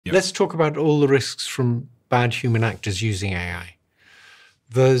Let's talk about all the risks from bad human actors using AI.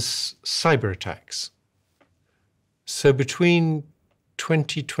 There's cyber attacks. So between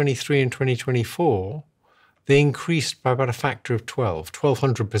 2023 and 2024, they increased by about a factor of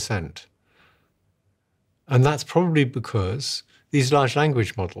 1,200%. And that's probably because these large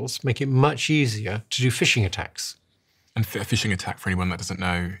language models make it much easier to do phishing attacks. And a phishing attack, for anyone that doesn't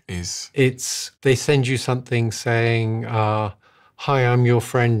know, is? They send you something saying, hi, I'm your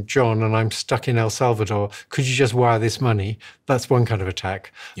friend John, and I'm stuck in El Salvador. Could you just wire this money? That's one kind of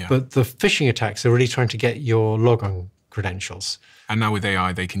attack. Yeah. But the phishing attacks are really trying to get your logon credentials. And now with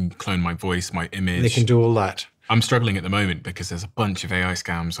AI, they can clone my voice, my image. They can do all that. I'm struggling at the moment because there's a bunch of AI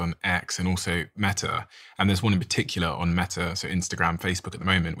scams on X and also Meta. And there's one in particular on Meta, so Instagram, Facebook at the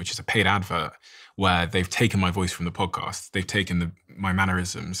moment, which is a paid advert where they've taken my voice from the podcast. They've taken my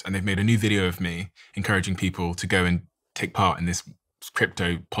mannerisms and they've made a new video of me encouraging people to go and take part in this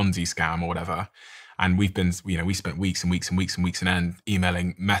crypto Ponzi scam or whatever. And we spent weeks and weeks and weeks and weeks on end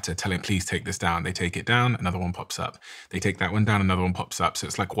emailing Meta, telling, please take this down. They take it down, another one pops up. They take that one down, another one pops up. So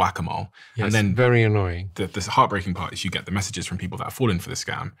it's like whack-a-mole. Yes, and then very annoying. The heartbreaking part is you get the messages from people that have fallen for the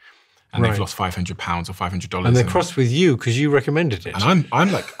scam and they've lost £500 or $500. And they're cross with you because you recommended it. And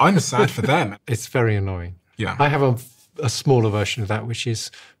I'm sad for them. It's very annoying. Yeah. I have a smaller version of that, which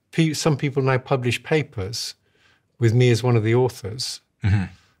is some people now publish papers with me as one of the authors. Mm-hmm.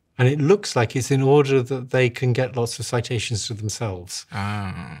 And it looks like it's in order that they can get lots of citations to themselves.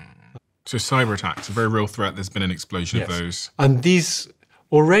 So cyber attacks, a very real threat. There's been an explosion of those. And these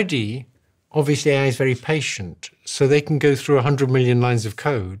already, obviously AI is very patient. So they can go through 100 million lines of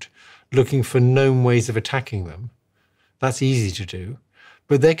code looking for known ways of attacking them. That's easy to do.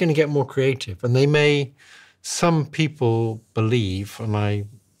 But they're going to get more creative. And some people believe,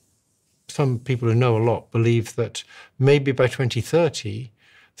 some people who know a lot believe that maybe by 2030,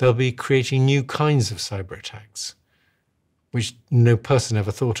 they'll be creating new kinds of cyber attacks, which no person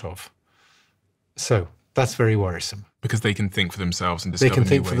ever thought of. So that's very worrisome. Because they can think for themselves and discover new ways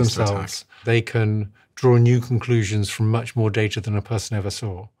to attack. They can think for themselves. They can draw new conclusions from much more data than a person ever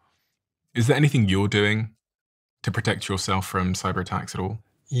saw. Is there anything you're doing to protect yourself from cyber attacks at all?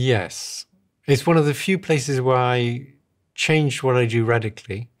 Yes. It's one of the few places where I changed what I do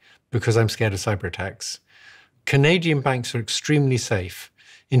radically because I'm scared of cyber attacks. Canadian banks are extremely safe.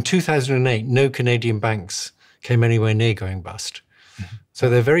 In 2008, no Canadian banks came anywhere near going bust. Mm-hmm. So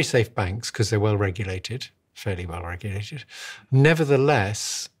they're very safe banks because they're well regulated, fairly well regulated.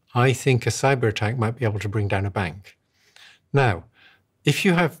 Nevertheless, I think a cyber attack might be able to bring down a bank. Now, if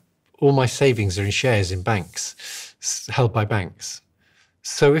you have all my savings are in shares in banks, held by banks.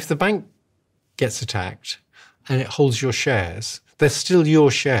 So if the bank gets attacked and it holds your shares, they're still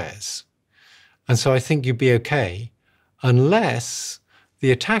your shares. And so I think you'd be okay unless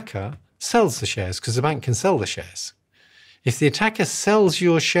the attacker sells the shares, because the bank can sell the shares. If the attacker sells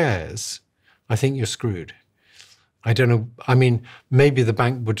your shares, I think you're screwed. I don't know. I mean, maybe the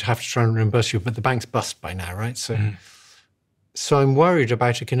bank would have to try and reimburse you, but the bank's bust by now, right? So I'm worried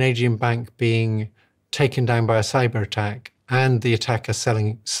about a Canadian bank being taken down by a cyber attack and the attacker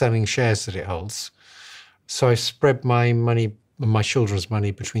selling shares that it holds. So I spread my money, my children's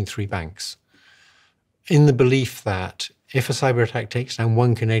money, between 3 banks in the belief that if a cyber attack takes down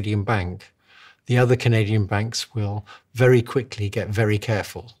one Canadian bank, the other Canadian banks will very quickly get very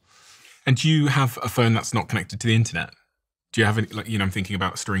careful. And do you have a phone that's not connected to the internet? Do you have any, I'm thinking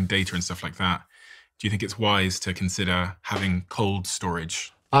about storing data and stuff like that. Do you think it's wise to consider having cold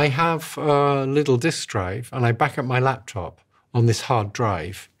storage? I have a little disk drive and I back up my laptop on this hard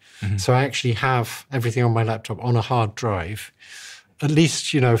drive. Mm-hmm. So I actually have everything on my laptop on a hard drive. At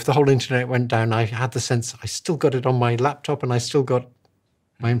least, if the whole internet went down, I had the sense I still got it on my laptop and I still got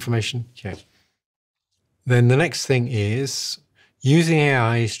my information. Yeah. Then the next thing is using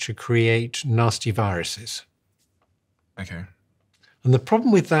AIs to create nasty viruses. Okay. And the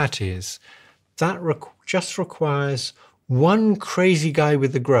problem with that is that just requires one crazy guy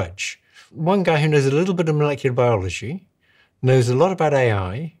with a grudge, one guy who knows a little bit of molecular biology, knows a lot about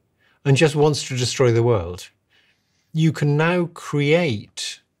AI, and just wants to destroy the world. You can now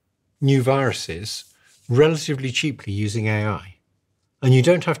create new viruses relatively cheaply using AI. And you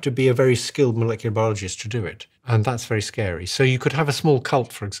don't have to be a very skilled molecular biologist to do it. And that's very scary. So you could have a small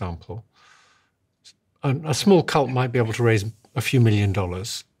cult, for example. A small cult might be able to raise a few $1 million.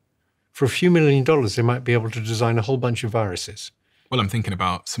 For a few $1 million, they might be able to design a whole bunch of viruses. Well, I'm thinking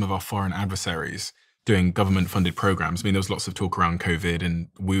about some of our foreign adversaries doing government-funded programs. I mean, there was lots of talk around COVID and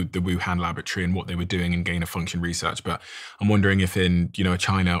the Wuhan laboratory and what they were doing in gain-of-function research. But I'm wondering if in, a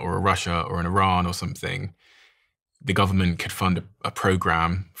China or a Russia or an Iran or something, the government could fund a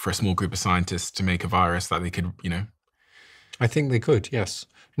program for a small group of scientists to make a virus that they could, I think they could, yes.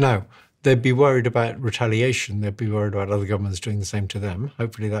 Now, they'd be worried about retaliation. They'd be worried about other governments doing the same to them.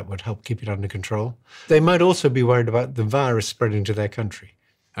 Hopefully that would help keep it under control. They might also be worried about the virus spreading to their country.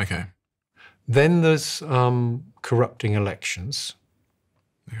 Okay. Then there's corrupting elections.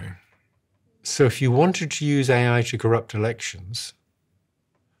 Okay. So if you wanted to use AI to corrupt elections,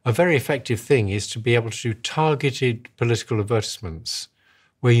 a very effective thing is to be able to do targeted political advertisements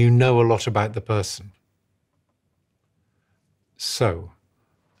where you know a lot about the person. So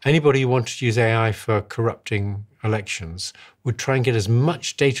anybody who wanted to use AI for corrupting elections would try and get as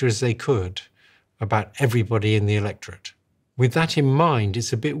much data as they could about everybody in the electorate. With that in mind,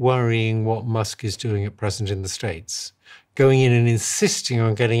 it's a bit worrying what Musk is doing at present in the States, going in and insisting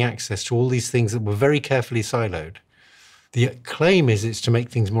on getting access to all these things that were very carefully siloed. The claim is it's to make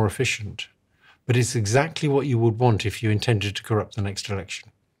things more efficient, but it's exactly what you would want if you intended to corrupt the next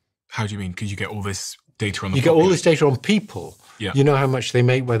election. How do you mean? Because you get all this data on the You get all this data on people. Yeah. You know how much they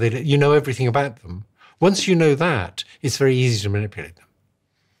make, where they live. You know everything about them. Once you know that, it's very easy to manipulate them.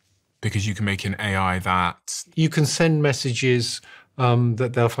 Because you can make an AI that... You can send messages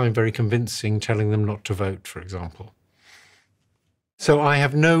that they'll find very convincing, telling them not to vote, for example. So I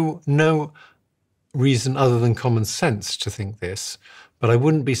have no reason other than common sense to think this, but I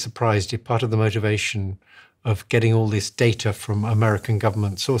wouldn't be surprised if part of the motivation of getting all this data from American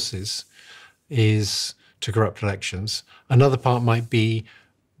government sources is to corrupt elections. Another part might be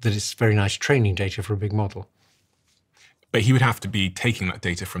that it's very nice training data for a big model. But he would have to be taking that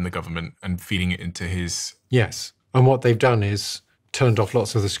data from the government and feeding it into his... Yes. And what they've done is turned off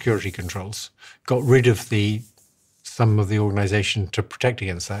lots of the security controls, got rid of some of the organization to protect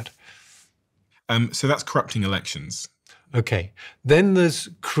against that. So that's corrupting elections. Okay. Then there's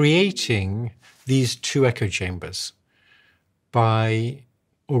creating these two echo chambers by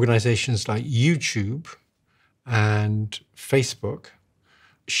organizations like YouTube and Facebook,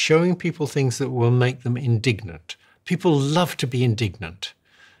 showing people things that will make them indignant. People love to be indignant.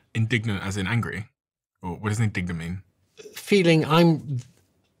 Indignant as in angry? Or what does indignant mean? Feeling I'm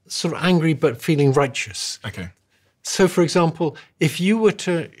sort of angry, but feeling righteous. Okay. So, for example, if you were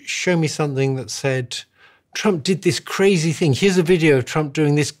to show me something that said, Trump did this crazy thing, here's a video of Trump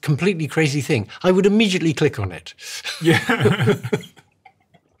doing this completely crazy thing, I would immediately click on it. Yeah.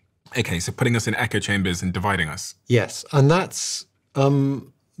 Okay, so putting us in echo chambers and dividing us. Yes, and that's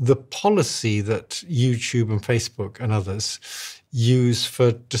the policy that YouTube and Facebook and others use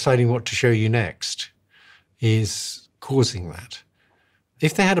for deciding what to show you next is causing that.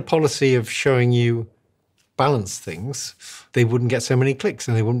 If they had a policy of showing you balanced things, they wouldn't get so many clicks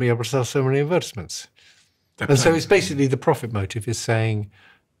and they wouldn't be able to sell so many advertisements. And so it's basically the profit motive is saying,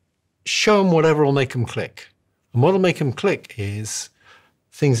 show them whatever will make them click. And what will make them click is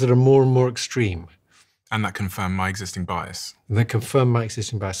things that are more and more extreme. And that confirm my existing bias. And that confirm my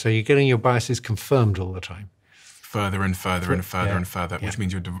existing bias. So you're getting your biases confirmed all the time. Further and further and further and further, which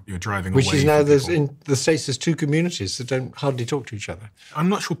means you're driving away. Which is now in the States there's two communities that don't hardly talk to each other. I'm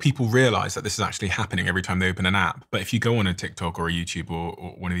not sure people realize that this is actually happening every time they open an app. But if you go on a TikTok or a YouTube or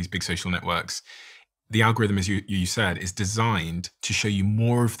one of these big social networks, the algorithm, as you said, is designed to show you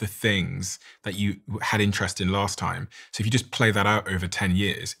more of the things that you had interest in last time. So if you just play that out over 10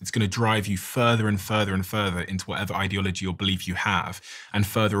 years, it's going to drive you further and further and further into whatever ideology or belief you have, and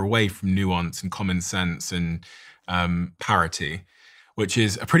further away from nuance and common sense and parity, which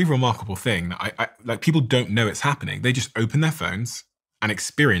is a pretty remarkable thing. Like people don't know it's happening. They just open their phones and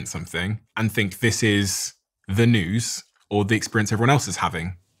experience something and think this is the news or the experience everyone else is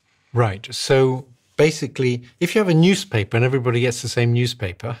having. Right. So basically, if you have a newspaper and everybody gets the same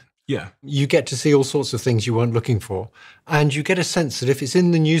newspaper, you get to see all sorts of things you weren't looking for. And you get a sense that if it's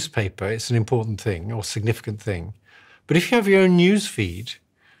in the newspaper, it's an important thing or significant thing. But if you have your own news feed,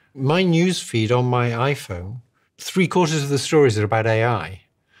 my news feed on my iPhone, 3/4 of the stories are about AI.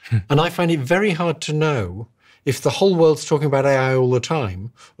 And I find it very hard to know if the whole world's talking about AI all the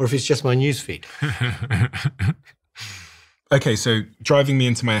time or if it's just my news feed. Okay, so driving me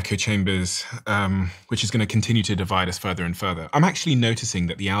into my echo chambers, which is going to continue to divide us further and further. I'm actually noticing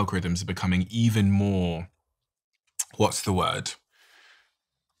that the algorithms are becoming even more, what's the word?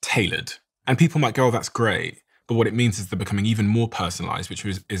 Tailored. And people might go, oh, that's great. But what it means is they're becoming even more personalized, which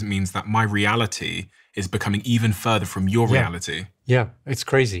means that my reality is becoming even further from your reality. Yeah, it's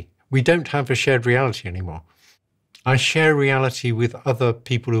crazy. We don't have a shared reality anymore. I share reality with other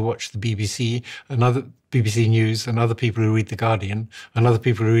people who watch the BBC and other BBC News and other people who read The Guardian and other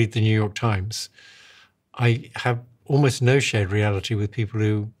people who read the New York Times. I have almost no shared reality with people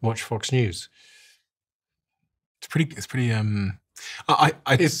who watch Fox News. It's pretty.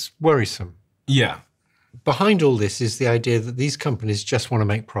 It's worrisome. Yeah. Behind all this is the idea that these companies just want to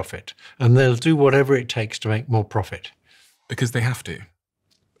make profit, and they'll do whatever it takes to make more profit. Because they have to.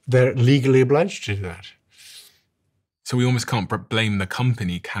 They're legally obliged to do that. So we almost can't blame the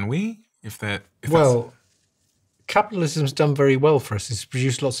company, can we? Well, capitalism's done very well for us. It's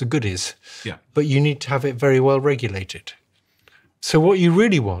produced lots of goodies. Yeah. But you need to have it very well regulated. So what you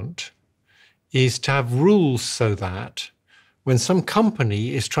really want is to have rules so that when some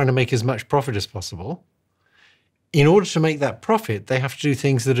company is trying to make as much profit as possible, in order to make that profit, they have to do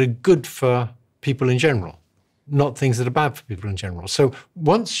things that are good for people in general, not things that are bad for people in general. So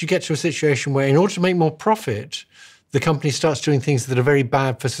once you get to a situation where in order to make more profit, the company starts doing things that are very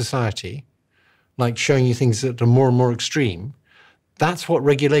bad for society, like showing you things that are more and more extreme, that's what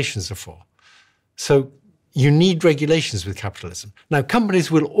regulations are for. So you need regulations with capitalism. Now, companies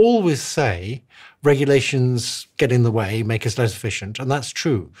will always say regulations get in the way, make us less efficient, and that's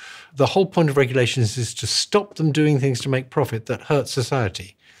true. The whole point of regulations is to stop them doing things to make profit that hurt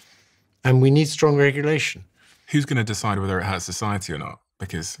society. And we need strong regulation. Who's going to decide whether it hurts society or not?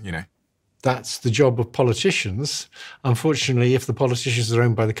 Because, that's the job of politicians. Unfortunately, if the politicians are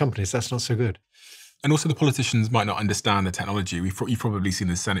owned by the companies, that's not so good. And also the politicians might not understand the technology. You've probably seen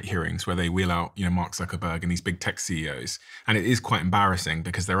the Senate hearings where they wheel out, Mark Zuckerberg and these big tech CEOs. And it is quite embarrassing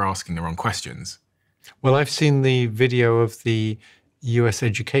because they're asking the wrong questions. Well, I've seen the video of the US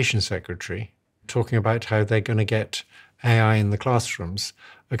Education Secretary talking about how they're going to get AI in the classrooms,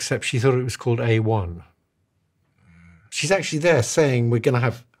 except she thought it was called A1. She's actually there saying we're going to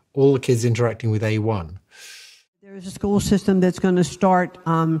have all the kids interacting with A1. There's a school system that's going to start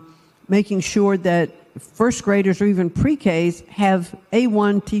making sure that first graders or even pre-Ks have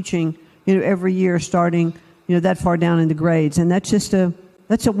A1 teaching, every year starting, that far down in the grades. And that's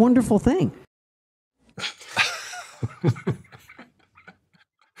that's a wonderful thing.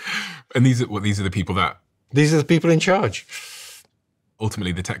 And these are the people that... These are the people in charge.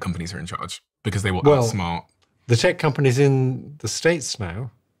 Ultimately, the tech companies are in charge because they will outsmart... The tech companies in the States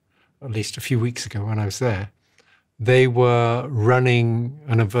now, at least a few weeks ago when I was there, they were running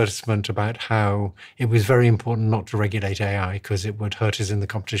an advertisement about how it was very important not to regulate AI because it would hurt us in the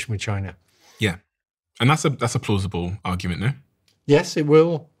competition with China. Yeah. And that's a plausible argument, no? Yes, it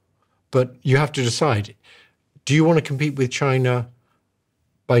will. But you have to decide, do you want to compete with China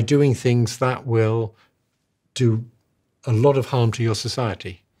by doing things that will do a lot of harm to your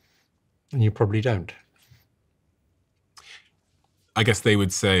society? And you probably don't. I guess they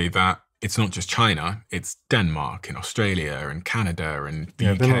would say that it's not just China, it's Denmark and Australia and Canada and the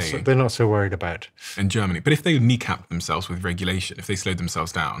UK. They're not so worried about. And Germany. But if they kneecap themselves with regulation, if they slowed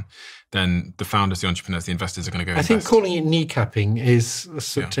themselves down, then the founders, the entrepreneurs, the investors are going to go I think calling it kneecapping is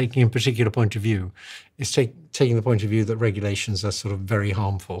taking a particular point of view. It's taking the point of view that regulations are sort of very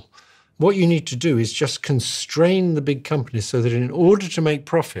harmful. What you need to do is just constrain the big companies so that in order to make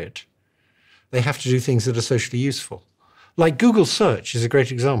profit, they have to do things that are socially useful. Like Google search is a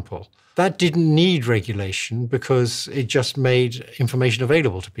great example. That didn't need regulation because it just made information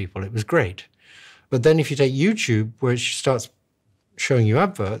available to people. It was great. But then if you take YouTube, which starts showing you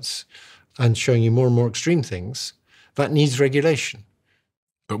adverts and showing you more and more extreme things, that needs regulation.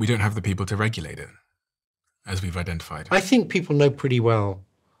 But we don't have the people to regulate it, as we've identified. I think people know pretty well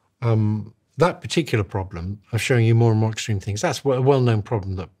that particular problem of showing you more and more extreme things. That's a well-known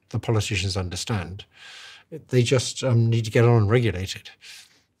problem that the politicians understand. They just need to get on and regulate it.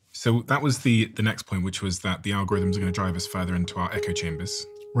 So that was the next point, which was that the algorithms are going to drive us further into our echo chambers.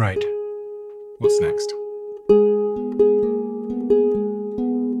 Right. What's next?